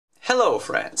Hello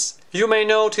friends! You may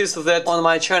notice that on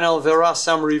my channel there are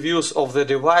some reviews of the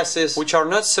devices which are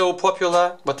not so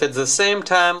popular, but at the same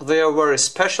time they are very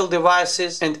special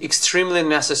devices and extremely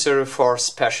necessary for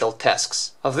special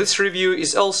tasks. This review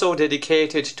is also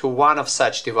dedicated to one of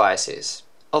such devices.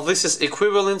 This is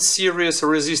equivalent series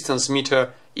resistance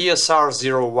meter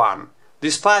ESR01.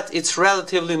 Despite its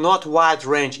relatively not wide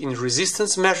range in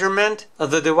resistance measurement,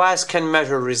 the device can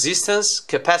measure resistance,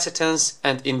 capacitance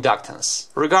and inductance.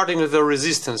 Regarding the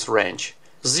resistance range,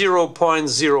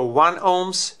 0.01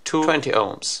 ohms to 20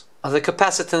 ohms. The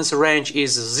capacitance range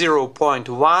is 0.1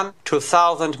 to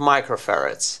 1000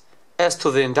 microfarads. As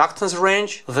to the inductance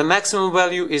range, the maximum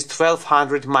value is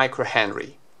 1200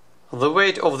 microhenry. The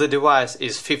weight of the device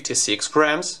is 56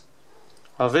 grams.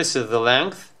 This is the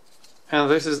length. And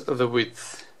this is the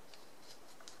width.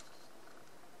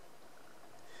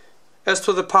 As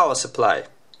to the power supply,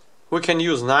 we can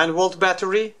use 9-volt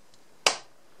battery,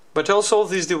 but also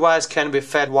this device can be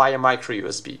fed via micro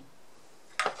USB.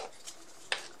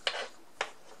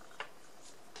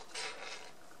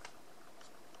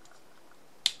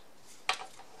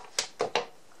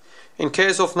 In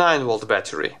case of 9-volt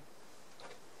battery,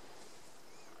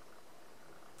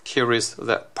 here is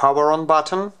the power on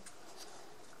button.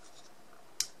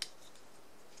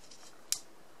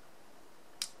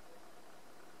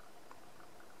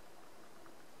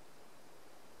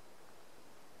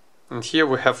 And here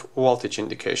we have voltage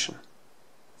indication.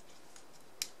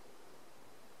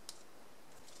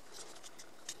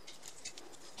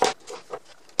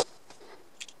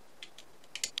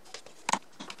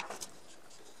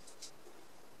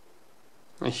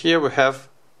 And here we have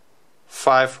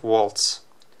 5 volts.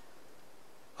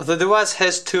 The device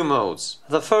has two modes.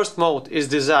 The first mode is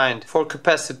designed for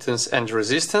capacitance and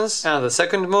resistance, and the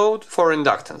second mode for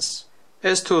inductance.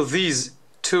 As to these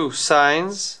two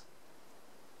signs,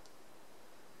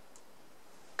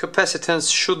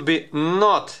 capacitance should be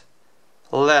not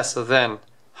less than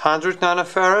 100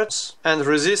 nanofarads and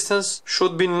resistance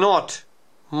should be not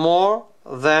more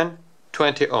than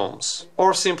 20 ohms.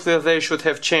 Or simply they should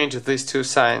have changed these two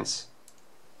signs.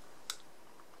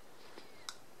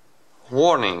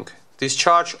 Warning: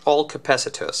 discharge all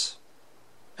capacitors.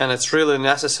 And it's really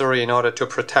necessary in order to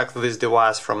protect this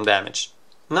device from damage.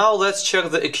 Now let's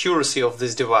check the accuracy of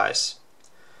this device.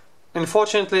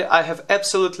 Unfortunately, I have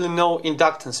absolutely no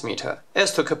inductance meter.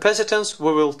 As to capacitance,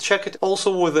 we will check it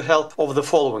also with the help of the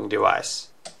following device.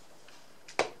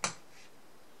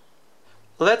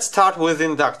 Let's start with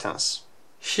inductance.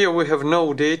 Here we have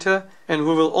no data and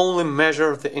we will only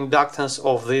measure the inductance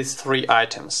of these three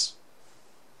items.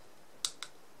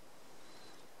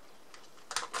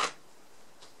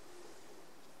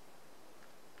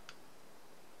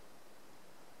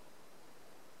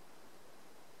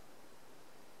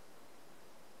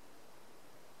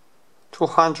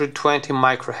 .220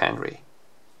 microhenry.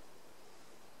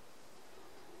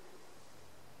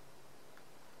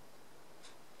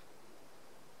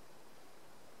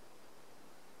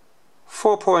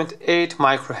 .48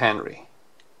 microhenry.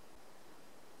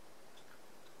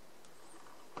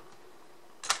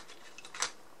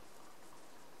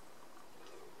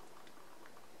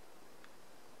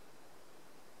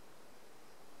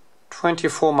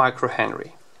 .24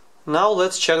 microhenry. Now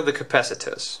let's check the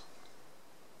capacitors.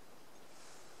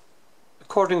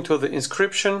 According to the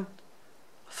inscription,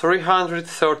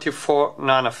 334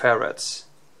 nanofarads.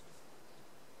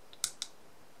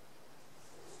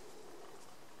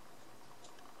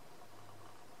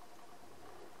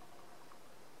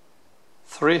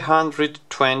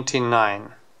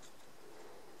 $329.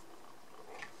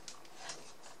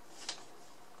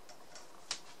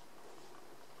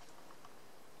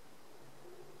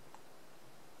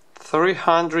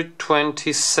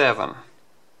 $327.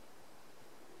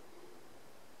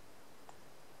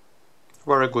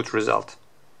 Very good result.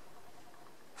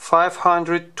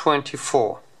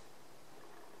 524.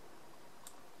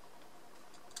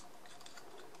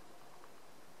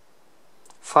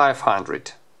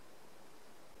 500.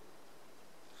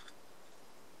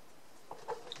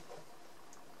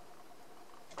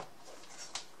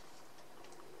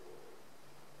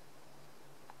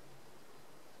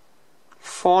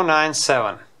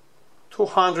 497.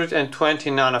 220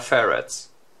 nanofarads.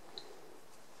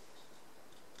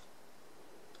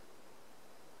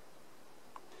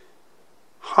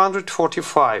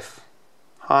 145,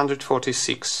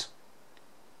 146,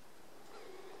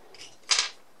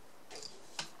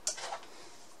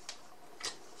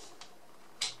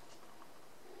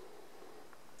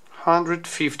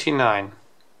 159,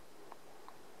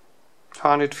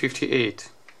 158,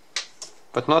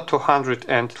 but not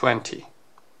 220.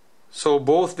 So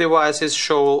both devices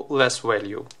show less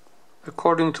value.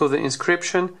 according to the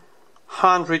inscription,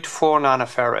 104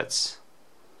 nanofarads.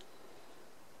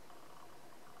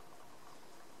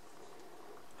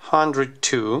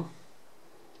 102,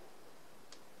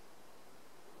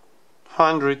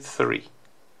 103,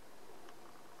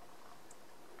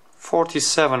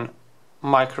 47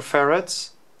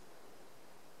 microfarads.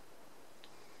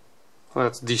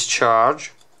 Let's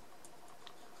discharge,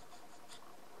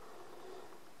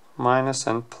 minus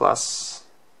and plus.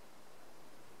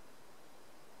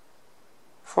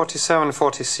 47,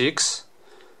 46.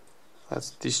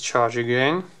 Let's discharge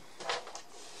again.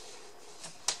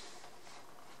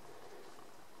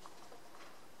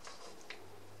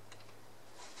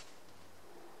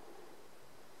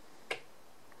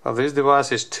 Well, this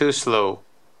device is too slow.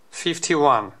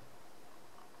 51,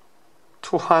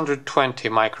 220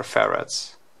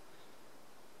 microfarads.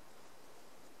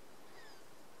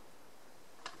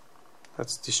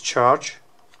 Let's discharge.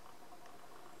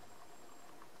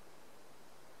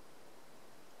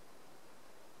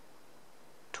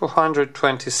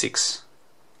 $226.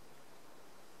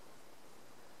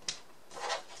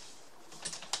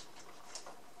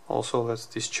 Also, let's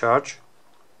discharge.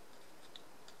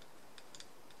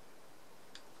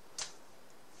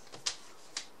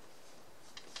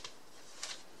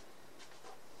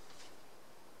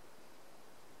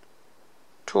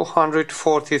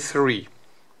 $243.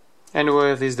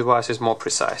 Anyway, this device is more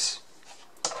precise.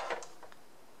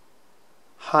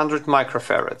 100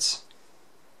 microfarads.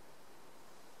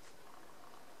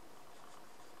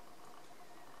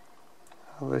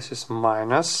 This is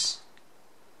minus.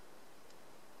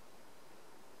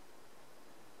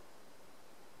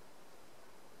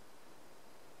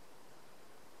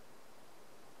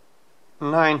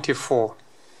 $94.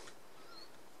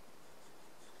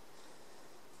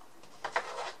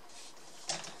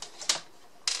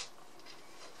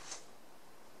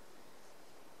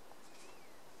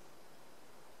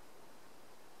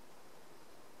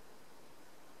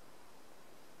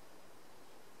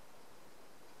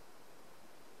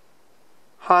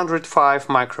 $105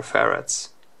 microfarads.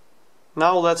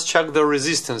 Now let's check the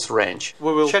resistance range.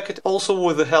 We will check it also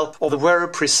with the help of a very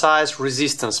precise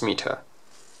resistance meter.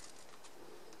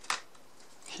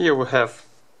 Here we have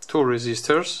two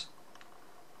resistors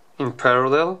in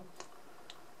parallel,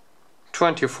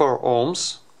 24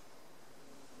 ohms.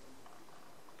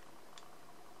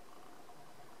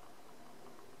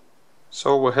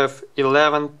 So we have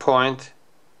 11.8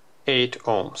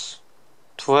 ohms,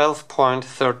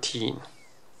 12.13.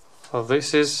 So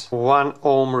this is 1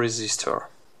 ohm resistor.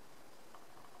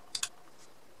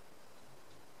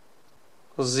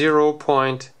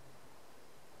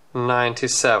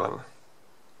 0.97.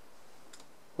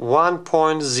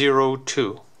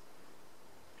 1.02.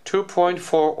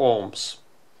 2.4 ohms.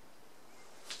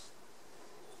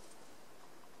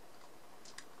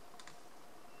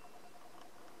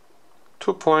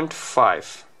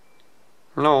 2.5.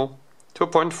 No,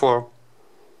 2.4.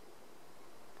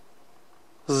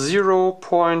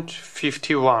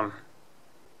 0.51.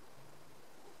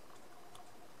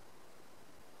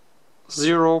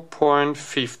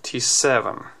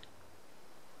 0.57.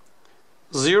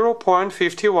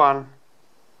 0.51.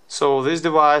 So this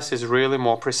device is really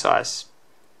more precise.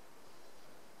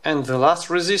 And the last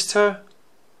resistor,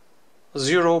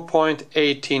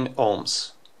 0.18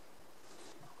 ohms.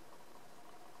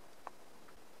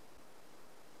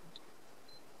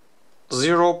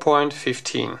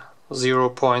 0.15.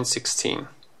 0.16.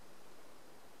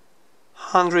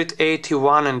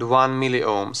 181 and 1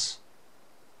 milliohms.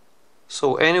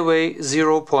 So anyway,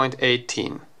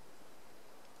 0.18.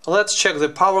 Let's check the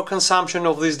power consumption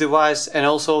of this device and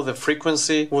also the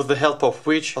frequency with the help of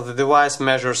which the device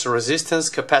measures resistance,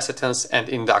 capacitance and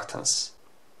inductance.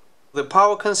 The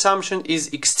power consumption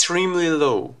is extremely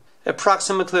low,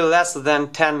 approximately less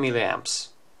than 10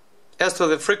 milliamps. As to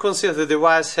the frequency, the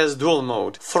device has dual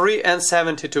mode, 3 and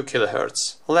 72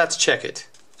 kHz. Let's check it.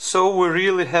 So we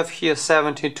really have here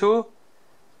 72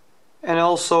 and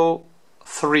also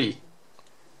 3.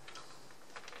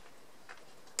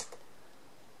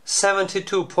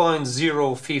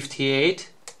 72.058,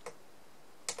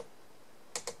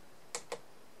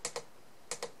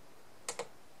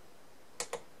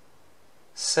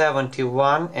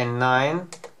 71 and 9.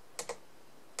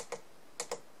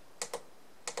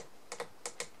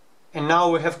 And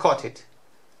now we have caught it,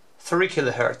 3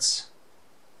 kHz.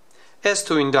 As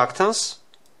to inductance,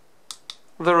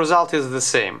 the result is the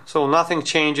same, so nothing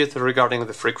changes regarding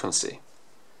the frequency.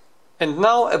 And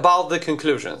now about the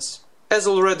conclusions. As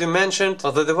already mentioned,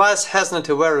 the device has not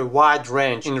a very wide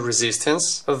range in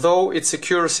resistance, though its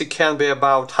accuracy can be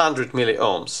about 100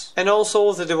 milliohms. And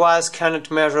also the device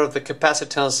cannot measure the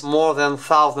capacitance more than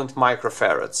 1000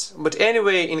 microfarads. But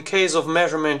anyway, in case of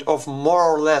measurement of more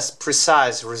or less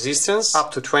precise resistance,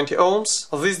 up to 20 ohms,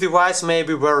 this device may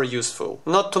be very useful.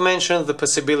 Not to mention the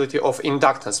possibility of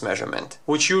inductance measurement,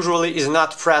 which usually is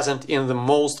not present in the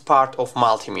most part of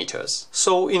multimeters.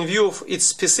 So in view of its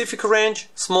specific range,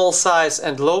 small size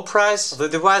and low price, the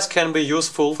device can be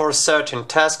useful for certain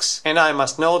tasks, and I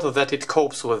must note that it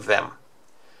copes with them.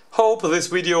 Hope this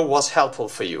video was helpful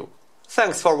for you.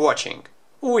 Thanks for watching.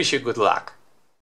 Wish you good luck.